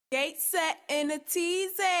Gate set in a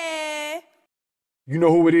teasy. You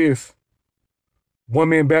know who it is. One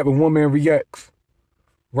man back, but one man reacts.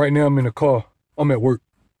 Right now I'm in the car. I'm at work.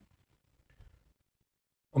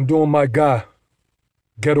 I'm doing my guy,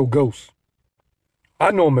 Ghetto Ghost.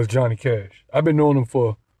 I know him as Johnny Cash. I've been knowing him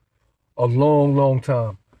for a long, long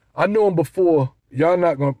time. I know him before, y'all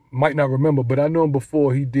might not remember, but I know him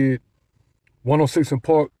before he did 106 in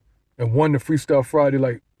Park and won the Freestyle Friday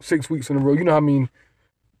like 6 weeks in a row. You know what I mean?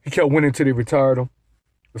 He kept winning until they retired him.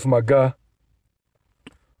 That's my guy.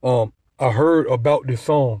 I heard about this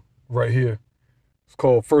song right here. It's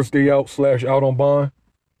called First Day Out / Out on Bond.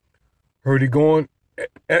 Heard it going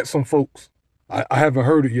at some folks. I haven't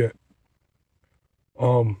heard it yet.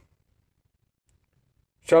 Shout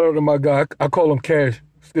out to my guy. I call him Cash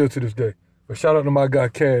still to this day. But shout out to my guy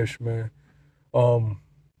Cash, man.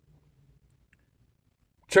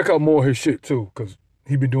 Check out more of his shit too, because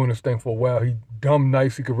he been doing this thing for a while. He dumb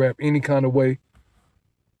nice. He can rap any kind of way.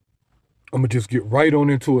 I'm going to just get right on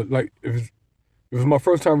into it. Like, if it's my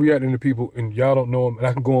first time reacting to people and y'all don't know him and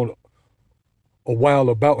I can go on a while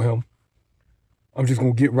about him, I'm just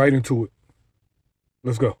going to get right into it.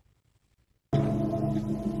 Let's go.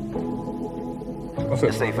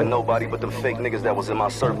 This ain't for nobody but them fake niggas that was in my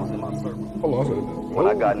circle. Hold on. When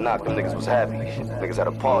I got knocked, them niggas was happy. Niggas had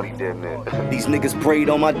a party, damn near. These niggas prayed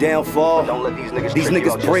on my downfall. Don't let these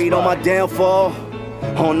niggas prayed on my downfall.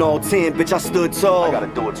 On all 10, bitch, I stood tall. I gotta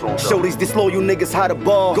do it to him, show these disloyal niggas how to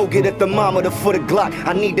ball. Go get a thermometer for the Glock.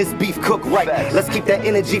 I need this beef cooked right. Let's keep that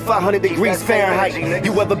energy 500 degrees Fahrenheit.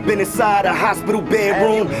 You ever been inside a hospital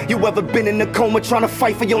bedroom? You ever been in a coma trying to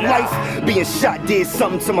fight for your life? Being shot did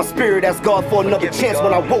something to my spirit. Ask God for another chance.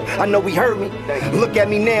 When I woke, I know he heard me. Look at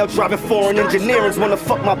me now, driving foreign engineerings. Wanna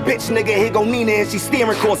fuck my bitch, nigga. Here go Nina and she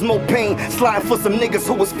steering. Cause more pain. Sliding for some niggas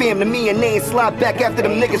who was fam to me. And they ain't slide back after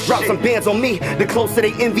them niggas drop some bands on me. The closer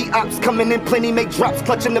they envy ops coming in plenty, make drops,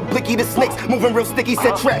 clutching the blicky, the snakes moving real sticky,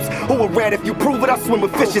 set traps. Who a rat? If you prove it, I swim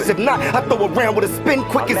with fishes. If not, I throw around with a spin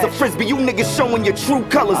quick as a frisbee. You niggas showing your true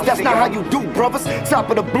colors. That's not how you do, brothers. Top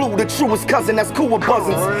of the blue, the truest cousin. That's cool with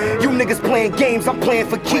buzzins. You niggas playing games, I'm playing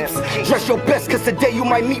for keeps. Dress your best, cause today you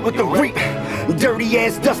might meet with the reap. Dirty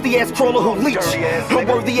ass, dusty ass crawler who leech.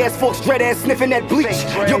 Unworthy ass folks, dread ass sniffing that bleach.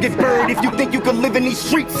 You'll get buried if you think you can live in these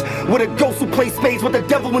streets with a ghost who plays spades with the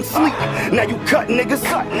devil in sleep. Now you cut niggas.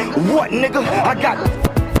 What nigga? I got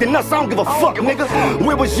than us, I don't give a fuck, nigga.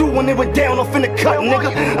 Where was you when it went down off in the cut,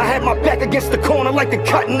 nigga? I had my back against the corner like the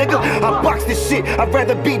cut, nigga. I boxed this shit. I'd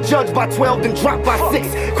rather be judged by 12 than dropped by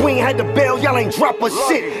 6. Queen had the bell, y'all ain't drop a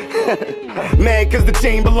shit. Mad cause the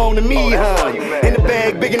chain belong to me, huh? And the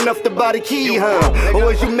bag big enough to buy the key, huh?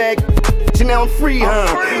 Or is you mad? Now I'm free,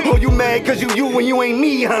 huh? Oh, you mad cause you and you ain't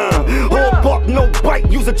me, huh? All bark, no bite,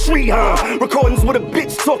 use a tree, huh? Recordings with a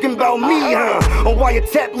bitch talking about me, huh? On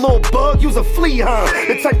wiretap, little bug, use a flea, huh?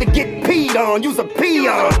 The type to get peed on, use a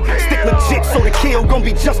peon. Stick legit so the kill gon'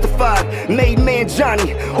 be justified. Made man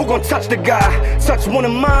Johnny, who gon' touch the guy? Touch one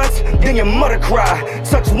of mine, then your mother cry.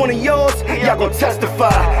 Touch one of yours, y'all gon'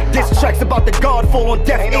 testify. This track's about the God fall on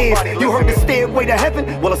deaf ears. You heard the stairway to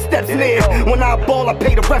heaven? Well, a step's near. When I ball, I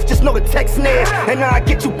pay the ref, just know the text snare. And now I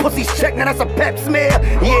get you pussies checked, now that's a pep smear.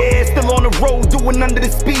 Yeah, still on the road, doing under the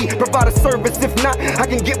speed. Provide a service, if not, I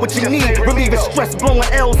can get what you need. Relieving stress, blowing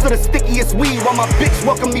L's to the stickiest weed. While my bitch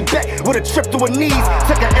welcome me back with a trip to her knees.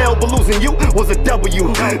 Take an L, but losing you was a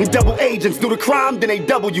W. Double agents do the crime, then they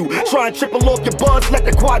W. Try and triple off your buzz, let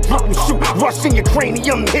the quadruple shoot. Rush in your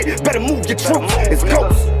cranium, hit, better move your troops. It's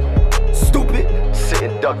Ghost. Stupid.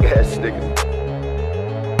 Sitting duck ass niggas.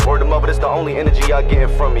 Word to mother, this the only energy y'all getting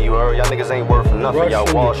from me, you heard? Y'all niggas ain't worth nothing,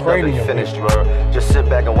 y'all washed up and finished, you heard? Just sit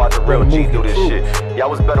back and watch a real G do this shit. Y'all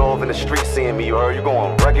was better off in the street seeing me, you heard? You go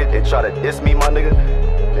on record and try to diss me, my nigga?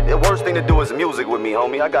 The worst thing to do is music with me,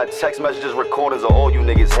 homie. I got text messages, recordings of all you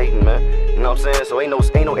niggas hating, man. You know what I'm saying? So ain't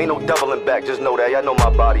no doubling back. Just know that. Y'all know my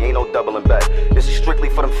body, ain't no doubling back. This is strictly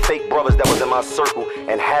for them fake brothers that was in my circle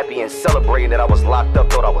and happy and celebrating that I was locked up,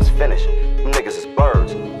 thought I was finished. Them niggas is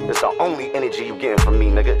birds. It's the only energy you getting from me,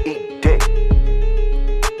 nigga. Eat dick.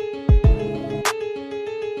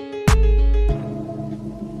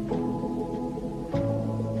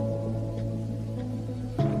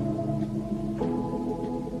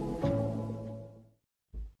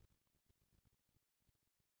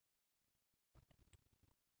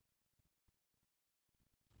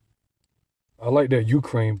 I like that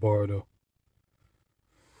Ukraine bar though.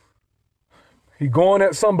 He going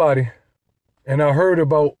at somebody, and I heard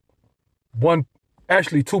about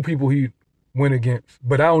actually two people he went against,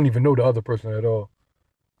 but I don't even know the other person at all.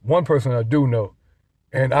 One person I do know,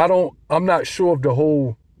 and I'm not sure if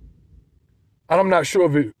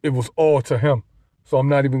it was all to him. So I'm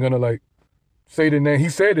not even gonna like say the name. He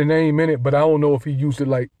said the name in it, but I don't know if he used it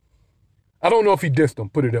like, I don't know if he dissed him,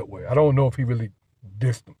 put it that way. I don't know if he really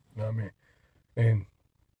dissed him, you know what I mean?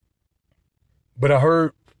 But I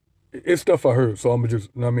heard, it's stuff I heard, so I'm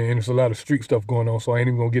just, you know what I mean? And there's a lot of street stuff going on, so I ain't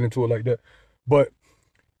even gonna get into it like that. But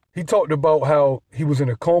he talked about how he was in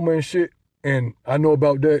a coma and shit, and I know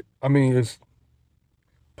about that. I mean, it's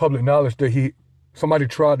public knowledge that somebody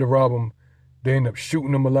tried to rob him. They ended up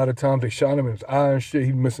shooting him a lot of times. They shot him in his eye and shit.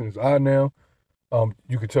 He's missing his eye now.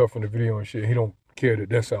 You can tell from the video and shit. He don't care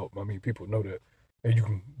that that's out. I mean, people know that. And you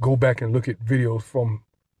can go back and look at videos from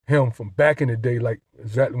him from back in the day, like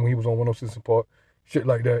exactly when he was on 106 and Park, shit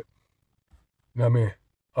like that. You know what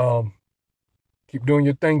I mean? Keep doing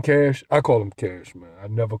your thing, Cash. I call him Cash, man. I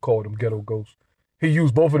never called him Ghetto Ghost. He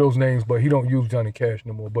used both of those names, but he don't use Johnny Cash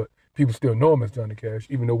no more. But people still know him as Johnny Cash,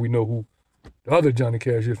 even though we know who the other Johnny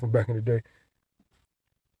Cash is from back in the day.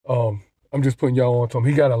 I'm just putting y'all on to him.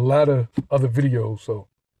 He got a lot of other videos, so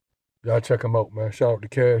y'all check him out, man. Shout out to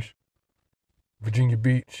Cash, Virginia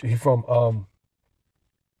Beach. He from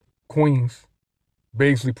Queens,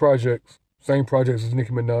 Baisley Projects, same projects as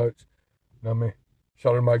Nicki Minaj. You know what I mean?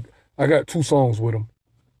 Shout out to Mike. I got 2 songs with him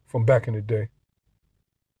from back in the day.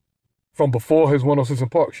 From before his 106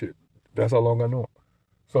 and Park shit. That's how long I know him.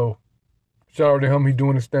 So, shout out to him. He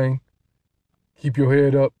doing his thing. Keep your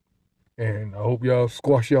head up. And I hope y'all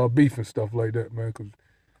squash y'all beef and stuff like that, man, because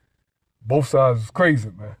both sides is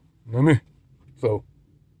crazy, man. You know what I mean? So,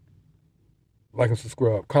 like and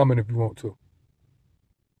subscribe. Comment if you want to.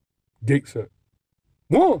 Gate set.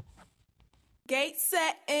 1. Gate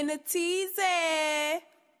set in a teasy.